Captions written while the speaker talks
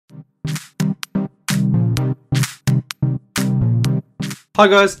Hi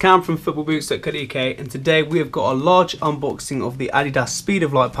guys, Cam from footballboots.co.uk, and today we have got a large unboxing of the Adidas Speed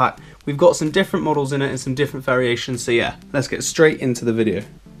of Light pack. We've got some different models in it and some different variations, so yeah, let's get straight into the video.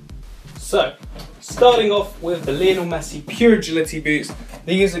 So, starting off with the Lionel Messi Pure Agility boots.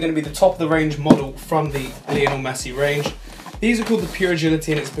 These are going to be the top of the range model from the Lionel Messi range. These are called the Pure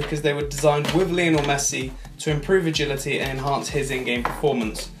Agility, and it's because they were designed with Lionel Messi to improve agility and enhance his in-game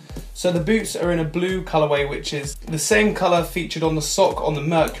performance. So the boots are in a blue colourway, which is the same colour featured on the sock on the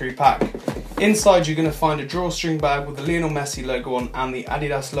Mercury pack. Inside you're going to find a drawstring bag with the Lionel Messi logo on and the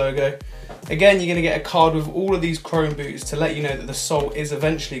Adidas logo. Again, you're going to get a card with all of these chrome boots to let you know that the sole is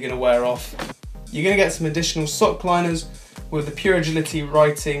eventually going to wear off. You're going to get some additional sock liners with the Pure Agility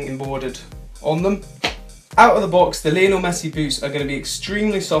writing embroidered on them. Out of the box, the Lionel Messi boots are going to be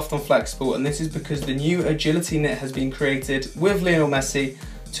extremely soft and flexible, and this is because the new agility knit has been created with Lionel Messi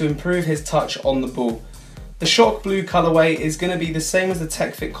to improve his touch on the ball. The shock blue colourway is going to be the same as the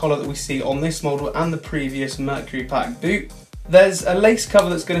tech fit collar that we see on this model and the previous Mercury pack boot. There's a lace cover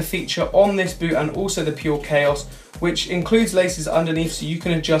that's going to feature on this boot and also the Pure Chaos, which includes laces underneath so you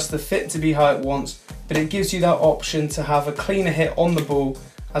can adjust the fit to be how it wants, but it gives you that option to have a cleaner hit on the ball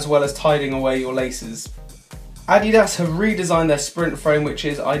as well as tidying away your laces. Adidas have redesigned their sprint frame, which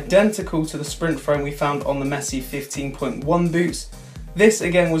is identical to the sprint frame we found on the Messi 15.1 boots. This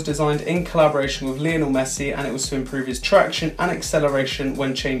again was designed in collaboration with Lionel Messi, and it was to improve his traction and acceleration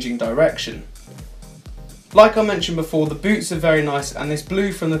when changing direction. Like I mentioned before, the boots are very nice, and this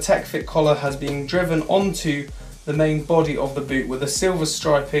blue from the tech fit collar has been driven onto the main body of the boot with a silver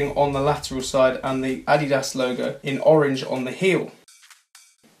striping on the lateral side and the Adidas logo in orange on the heel.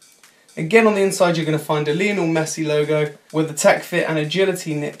 Again, on the inside you're going to find a Lionel Messi logo with the tech fit and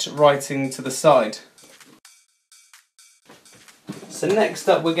agility knit writing to the side. So next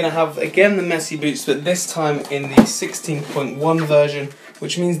up we're going to have again the Messi boots, but this time in the 16.1 version,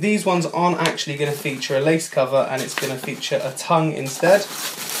 which means these ones aren't actually going to feature a lace cover and it's going to feature a tongue instead.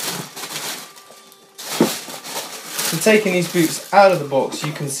 So taking these boots out of the box,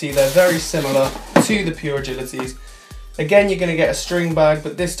 you can see they're very similar to the Pure Agilities. Again, you're going to get a string bag,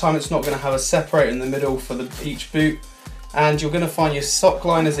 but this time it's not going to have a separator in the middle for each boot. And you're going to find your sock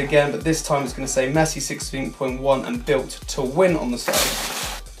liners again, but this time it's going to say Messi 16.1 and built to win on the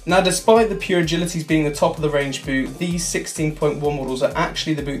side. Now, despite the Pure Agilities being the top of the range boot, these 16.1 models are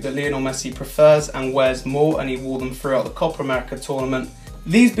actually the boot that Lionel Messi prefers and wears more, and he wore them throughout the Copa America tournament.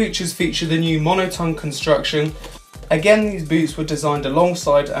 These boots feature the new monotongue construction. Again, these boots were designed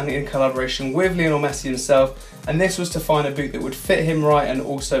alongside and in collaboration with Lionel Messi himself, and this was to find a boot that would fit him right and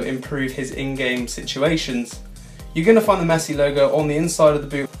also improve his in-game situations. You're going to find the Messi logo on the inside of the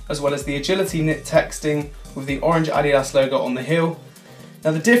boot, as well as the agility knit texting with the orange Adidas logo on the heel.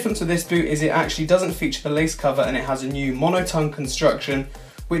 Now, the difference with this boot is it actually doesn't feature the lace cover, and it has a new monotongue construction,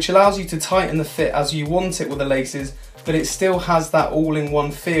 which allows you to tighten the fit as you want it with the laces, but it still has that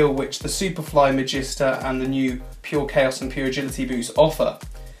all-in-one feel which the Superfly Magista and the new Pure Chaos and Pure Agility boots offer.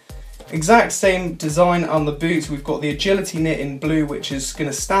 Exact same design on the boots. We've got the agility knit in blue, which is going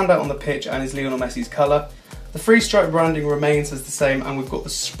to stand out on the pitch and is Lionel Messi's colour. The three stripe branding remains as the same, and we've got the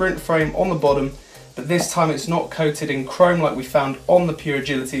sprint frame on the bottom, but this time it's not coated in chrome like we found on the Pure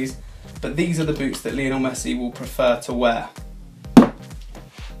Agilities, but these are the boots that Lionel Messi will prefer to wear.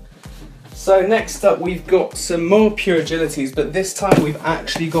 So next up we've got some more Pure Agilities, but this time we've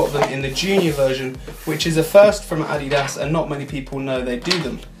actually got them in the junior version, which is a first from Adidas, and not many people know they do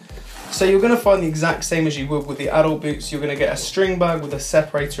them. So you're going to find the exact same as you would with the adult boots. You're going to get a string bag with a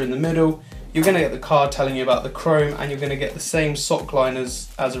separator in the middle. You're going to get the card telling you about the chrome, and you're going to get the same sock liners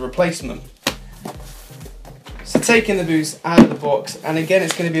as a replacement. So taking the boots out of the box, and again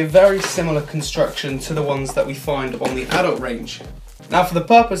it's going to be a very similar construction to the ones that we find on the adult range. Now, for the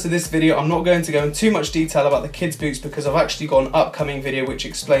purpose of this video, I'm not going to go into too much detail about the kids boots because I've actually got an upcoming video which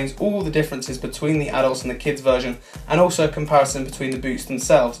explains all the differences between the adults and the kids version, and also a comparison between the boots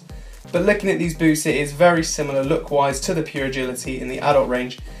themselves. But looking at these boots, it is very similar look-wise to the Pure Agility in the adult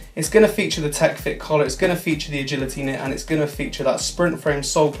range. It's going to feature the tech fit collar, it's going to feature the agility knit, and it's going to feature that sprint frame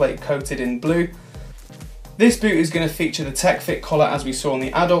sole plate coated in blue. This boot is going to feature the tech fit collar as we saw on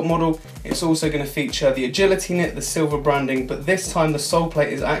the adult model. It's also going to feature the agility knit, the silver branding, but this time the sole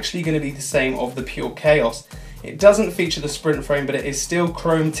plate is actually going to be the same of the Pure Chaos. It doesn't feature the sprint frame, but it is still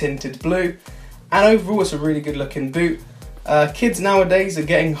chrome tinted blue, and overall it's a really good looking boot. Kids nowadays are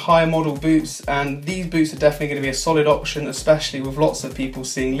getting higher model boots, and these boots are definitely going to be a solid option, especially with lots of people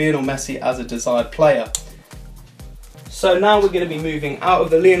seeing Lionel Messi as a desired player. So now we're going to be moving out of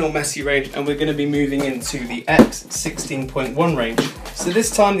the Lionel Messi range, and we're going to be moving into the X 16.1 range. So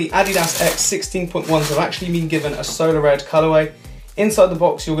this time the Adidas X 16.1s have actually been given a solar red colourway. Inside the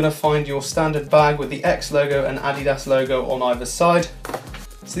box you're going to find your standard bag with the X logo and Adidas logo on either side.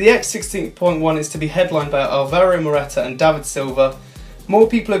 So the X 16.1 is to be headlined by Alvaro Morata and David Silva. More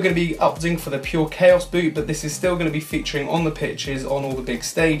people are going to be opting for the Pure Chaos boot, but this is still going to be featuring on the pitches on all the big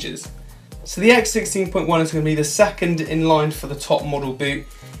stages. So the X 16.1 is going to be the second in line for the top model boot.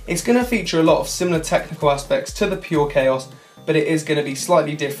 It's going to feature a lot of similar technical aspects to the Pure Chaos, but it is going to be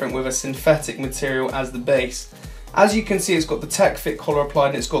slightly different with a synthetic material as the base. As you can see, it's got the Tech Fit collar applied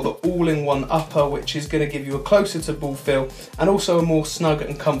and it's got the all-in-one upper, which is going to give you a closer to ball feel and also a more snug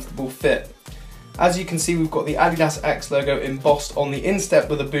and comfortable fit. As you can see, we've got the Adidas X logo embossed on the instep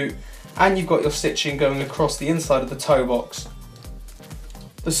with the boot, and you've got your stitching going across the inside of the toe box.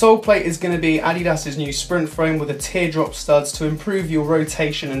 The sole plate is going to be Adidas's new sprint frame with a teardrop studs to improve your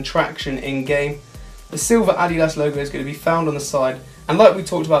rotation and traction in game. The silver Adidas logo is going to be found on the side, and like we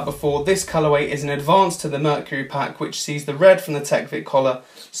talked about before, this colourway is an advance to the Mercury pack, which sees the red from the Tech Fit collar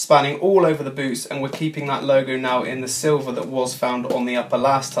spanning all over the boots, and we're keeping that logo now in the silver that was found on the upper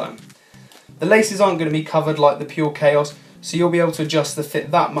last time. The laces aren't going to be covered like the Pure Chaos, so you'll be able to adjust the fit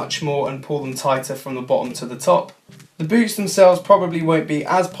that much more and pull them tighter from the bottom to the top. The boots themselves probably won't be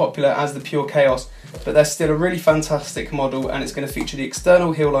as popular as the Pure Chaos, but they're still a really fantastic model, and it's going to feature the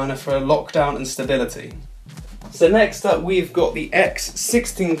external heel liner for lockdown and stability. So next up we've got the X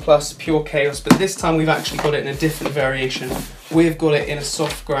 16 Plus Pure Chaos, but this time we've actually got it in a different variation. We've got it in a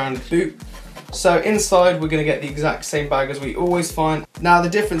soft ground boot. So inside we're going to get the exact same bag as we always find. Now the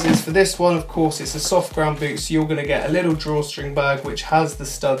difference is for this one, of course, it's a soft ground boot, so you're going to get a little drawstring bag which has the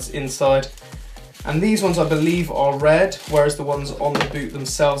studs inside. And these ones I believe are red, whereas the ones on the boot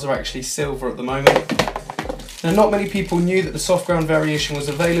themselves are actually silver at the moment. Now not many people knew that the soft ground variation was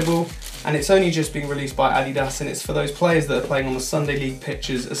available, and it's only just being released by Adidas, and it's for those players that are playing on the Sunday League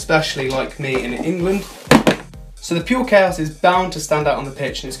pitches, especially like me in England. So the Pure Chaos is bound to stand out on the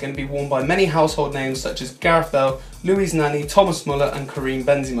pitch, and it's going to be worn by many household names such as Gareth Bale, Luis Nani, Thomas Muller and Karim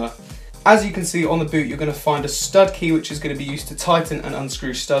Benzema. As you can see on the boot, you're going to find a stud key which is going to be used to tighten and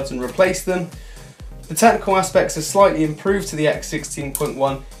unscrew studs and replace them. The technical aspects are slightly improved to the X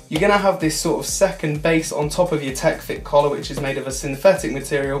 16.1. You're going to have this sort of second base on top of your Tech Fit collar, which is made of a synthetic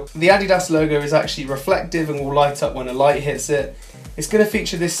material. The Adidas logo is actually reflective and will light up when a light hits it. It's going to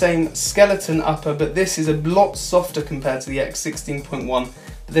feature this same skeleton upper, but this is a lot softer compared to the X 16.1.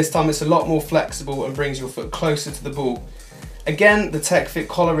 But this time it's a lot more flexible and brings your foot closer to the ball. Again, the Tech Fit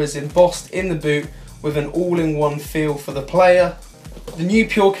collar is embossed in the boot with an all-in-one feel for the player. The new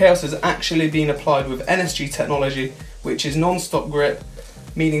Pure Chaos has actually been applied with NSG technology, which is non-stop grip,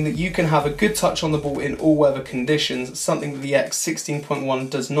 meaning that you can have a good touch on the ball in all weather conditions, something that the X 16.1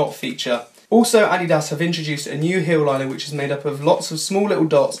 does not feature. Also, Adidas have introduced a new heel liner which is made up of lots of small little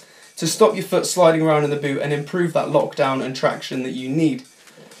dots to stop your foot sliding around in the boot and improve that lockdown and traction that you need.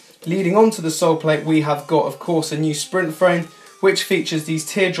 Leading on to the sole plate, we have got, of course, a new sprint frame which features these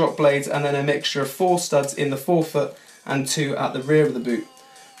teardrop blades and then a mixture of 4 studs in the forefoot and 2 at the rear of the boot.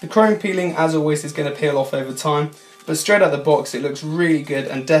 The chrome peeling, as always, is going to peel off over time, but straight out the box it looks really good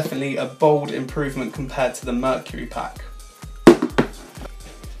and definitely a bold improvement compared to the Mercury pack.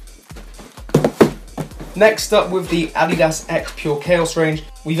 Next up, with the Adidas X Pure Chaos range,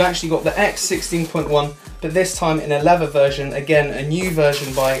 we've actually got the X 16.1, but this time in a leather version, again a new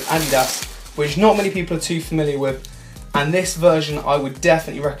version by Adidas, which not many people are too familiar with, and this version I would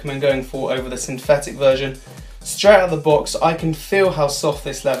definitely recommend going for over the synthetic version. Straight out of the box, I can feel how soft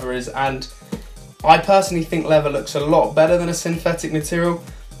this leather is, and I personally think leather looks a lot better than a synthetic material,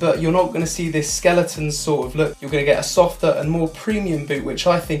 but you're not going to see this skeleton sort of look. You're going to get a softer and more premium boot, which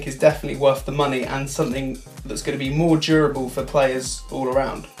I think is definitely worth the money and something that's going to be more durable for players all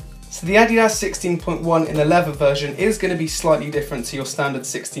around. So the Adidas 16.1 in the leather version is going to be slightly different to your standard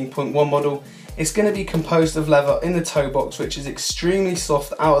 16.1 model. It's going to be composed of leather in the toe box, which is extremely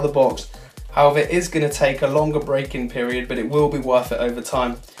soft out of the box. However, it is going to take a longer break-in period, but it will be worth it over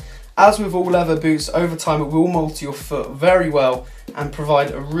time. As with all leather boots, over time it will mold to your foot very well and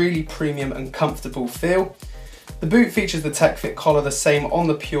provide a really premium and comfortable feel. The boot features the Tech Fit collar, the same on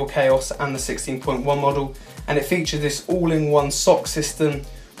the Pure Chaos and the 16.1 model, and it features this all-in-one sock system,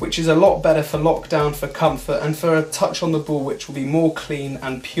 which is a lot better for lockdown, for comfort and for a touch on the ball, which will be more clean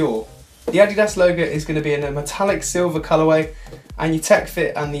and pure. The Adidas logo is going to be in a metallic silver colourway, and your Tech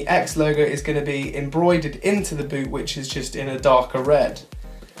Fit and the X logo is going to be embroidered into the boot, which is just in a darker red.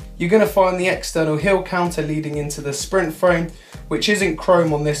 You're going to find the external heel counter leading into the sprint frame, which isn't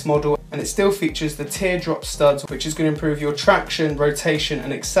chrome on this model, and it still features the teardrop studs, which is going to improve your traction, rotation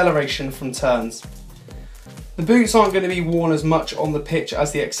and acceleration from turns. The boots aren't going to be worn as much on the pitch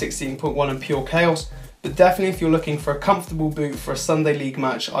as the X 16.1 and Pure Chaos, but definitely if you're looking for a comfortable boot for a Sunday League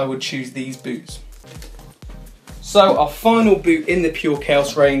match, I would choose these boots. So our final boot in the Pure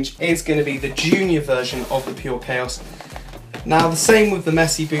Chaos range is going to be the junior version of the Pure Chaos. Now the same with the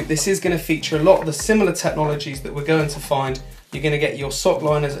MESSI boot, this is going to feature a lot of the similar technologies that we're going to find. You're going to get your sock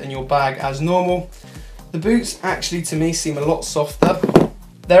liners and your bag as normal. The boots actually to me seem a lot softer.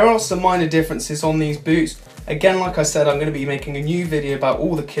 There are some minor differences on these boots. Again, like I said, I'm going to be making a new video about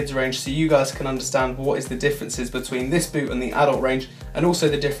all the kids range so you guys can understand what is the differences between this boot and the adult range, and also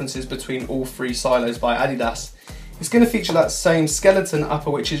the differences between all three silos by Adidas. It's going to feature that same skeleton upper,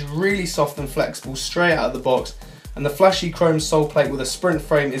 which is really soft and flexible straight out of the box, and the flashy chrome sole plate with a sprint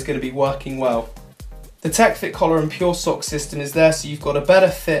frame is going to be working well. The Tech Fit collar and Pure Sock system is there so you've got a better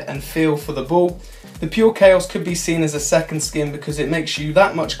fit and feel for the ball. The Pure Chaos could be seen as a second skin because it makes you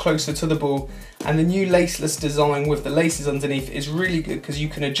that much closer to the ball, and the new laceless design with the laces underneath is really good because you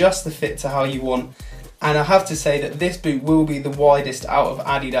can adjust the fit to how you want. And I have to say that this boot will be the widest out of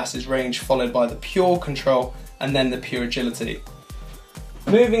Adidas's range, followed by the Pure Control and then the Pure Agility.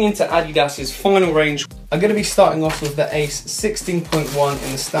 Moving into Adidas's final range, I'm going to be starting off with the Ace 16.1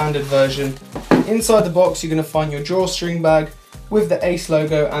 in the standard version. Inside the box you're going to find your drawstring bag with the Ace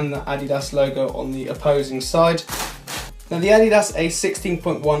logo and the Adidas logo on the opposing side. Now the Adidas Ace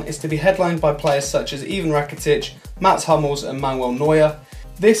 16.1 is to be headlined by players such as Ivan Rakitic, Mats Hummels and Manuel Neuer.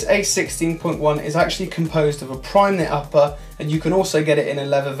 This Ace 16.1 is actually composed of a prime knit upper, and you can also get it in a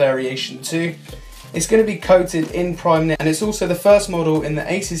leather variation too. It's going to be coated in prime knit, and it's also the first model in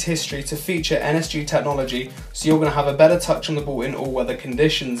the Ace's history to feature NSG technology, so you're going to have a better touch on the ball in all weather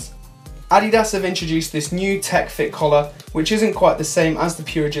conditions. Adidas have introduced this new Tech Fit collar, which isn't quite the same as the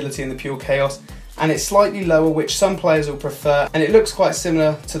Pure Agility and the Pure Chaos, and it's slightly lower, which some players will prefer, and it looks quite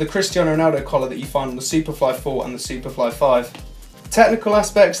similar to the Cristiano Ronaldo collar that you find on the Superfly 4 and the Superfly 5. Technical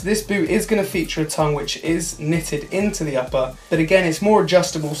aspects, this boot is going to feature a tongue which is knitted into the upper, but again it's more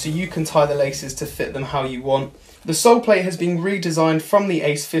adjustable so you can tie the laces to fit them how you want. The sole plate has been redesigned from the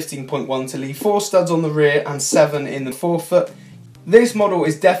Ace 15.1 to leave 4 studs on the rear and 7 in the forefoot. This model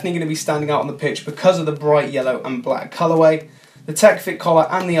is definitely going to be standing out on the pitch because of the bright yellow and black colourway. The Tech Fit collar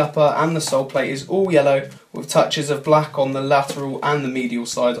and the upper and the sole plate is all yellow with touches of black on the lateral and the medial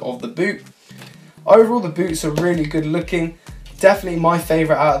side of the boot. Overall the boots are really good looking, definitely my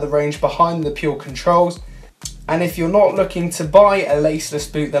favourite out of the range behind the Pure Controls, and if you're not looking to buy a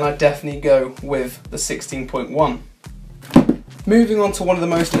laceless boot then I'd definitely go with the 16.1. Moving on to one of the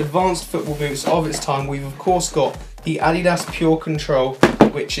most advanced football boots of its time, we've of course got the Adidas Pure Control,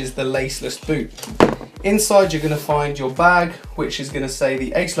 which is the laceless boot. Inside you're going to find your bag, which is going to say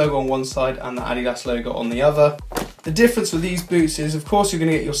the Ace logo on one side and the Adidas logo on the other. The difference with these boots is of course you're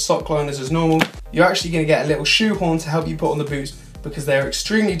going to get your sock liners as normal. You're actually going to get a little shoehorn to help you put on the boots because they're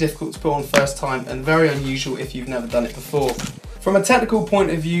extremely difficult to put on first time and very unusual if you've never done it before. From a technical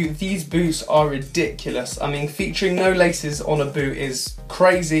point of view, these boots are ridiculous. I mean, featuring no laces on a boot is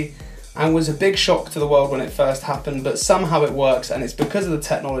crazy and was a big shock to the world when it first happened, but somehow it works, and it's because of the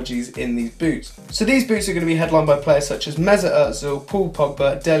technologies in these boots. So these boots are going to be headlined by players such as Mesut Ozil, Paul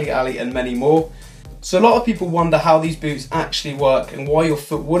Pogba, Dele Alli and many more. So a lot of people wonder how these boots actually work and why your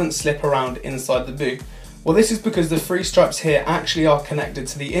foot wouldn't slip around inside the boot. Well, this is because the three stripes here actually are connected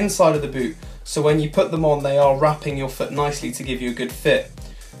to the inside of the boot, so when you put them on they are wrapping your foot nicely to give you a good fit.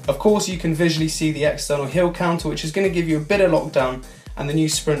 Of course you can visually see the external heel counter, which is going to give you a bit of lockdown, and the new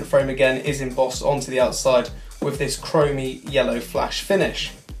sprint frame again is embossed onto the outside with this chromy yellow flash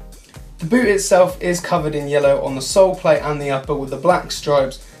finish. The boot itself is covered in yellow on the sole plate and the upper with the black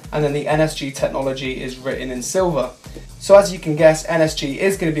stripes, and then the NSG technology is written in silver. So as you can guess, NSG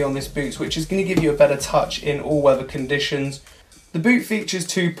is going to be on this boot, which is going to give you a better touch in all weather conditions. The boot features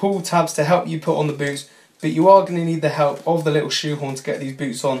 2 pull tabs to help you put on the boots, but you are going to need the help of the little shoehorn to get these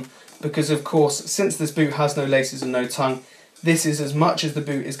boots on, because of course, since this boot has no laces and no tongue, this is as much as the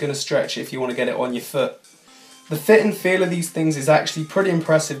boot is going to stretch if you want to get it on your foot. The fit and feel of these things is actually pretty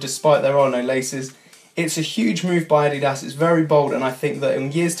impressive despite there are no laces. It's a huge move by Adidas, it's very bold, and I think that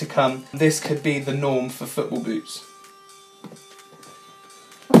in years to come this could be the norm for football boots.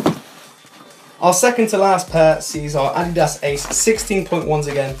 Our second to last pair sees our Adidas Ace 16.1s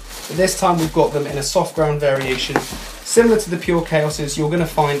again, but this time we've got them in a soft ground variation. Similar to the Pure Chaoses, you're going to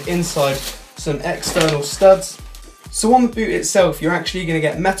find inside some external studs. So on the boot itself you're actually going to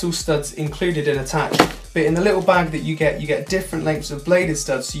get metal studs included and attached, but in the little bag that you get different lengths of bladed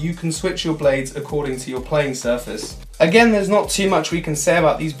studs so you can switch your blades according to your playing surface. Again, there's not too much we can say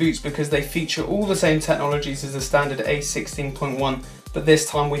about these boots because they feature all the same technologies as the standard Ace 16.1, but this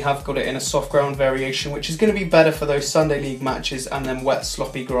time we have got it in a soft ground variation, which is going to be better for those Sunday League matches and then wet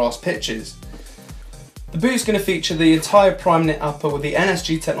sloppy grass pitches. The boot's going to feature the entire prime knit upper with the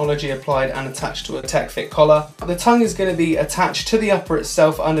NSG technology applied and attached to a tech fit collar. The tongue is going to be attached to the upper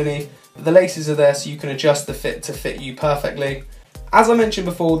itself underneath, but the laces are there so you can adjust the fit to fit you perfectly. As I mentioned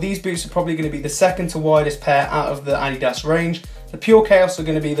before, these boots are probably going to be the second to widest pair out of the Adidas range. The Pure Chaos are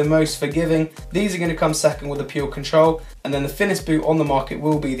going to be the most forgiving. These are going to come second with the Pure Control, and then the thinnest boot on the market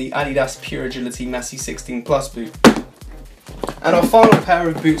will be the Adidas Pure Agility MESSI 16 Plus boot. And our final pair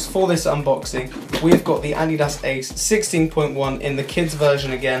of boots for this unboxing, we've got the Adidas Ace 16.1 in the kids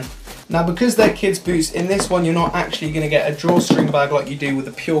version again. Now because they're kids boots, in this one you're not actually going to get a drawstring bag like you do with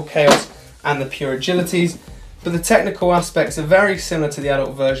the Pure Chaos and the Pure Agilities, but the technical aspects are very similar to the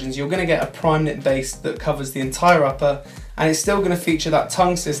adult versions. You're going to get a prime knit base that covers the entire upper, and it's still going to feature that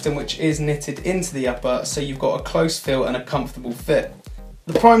tongue system which is knitted into the upper, so you've got a close feel and a comfortable fit.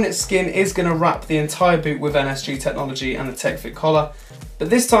 The prime knit skin is going to wrap the entire boot with NSG technology and the tech fit collar, but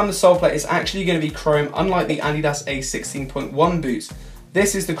this time the sole plate is actually going to be chrome, unlike the Adidas Ace 16.1 boots.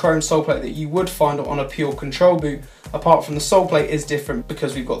 This is the chrome sole plate that you would find on a Pure Control boot, apart from the sole plate is different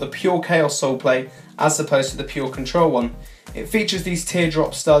because we've got the Pure Chaos sole plate as opposed to the Pure Control one. It features these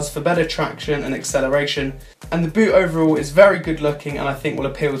teardrop studs for better traction and acceleration, and the boot overall is very good looking and I think will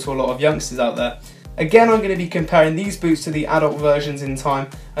appeal to a lot of youngsters out there. Again, I'm going to be comparing these boots to the adult versions in time,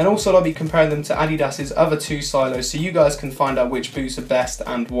 and also I'll be comparing them to Adidas's other two silos so you guys can find out which boots are best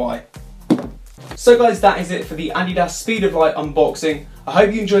and why. So guys, that is it for the Adidas Speed of Light unboxing. I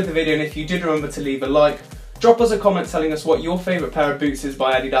hope you enjoyed the video, and if you did, remember to leave a like. Drop us a comment telling us what your favourite pair of boots is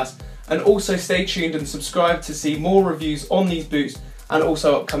by Adidas, and also stay tuned and subscribe to see more reviews on these boots and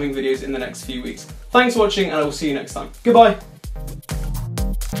also upcoming videos in the next few weeks. Thanks for watching, and I will see you next time. Goodbye!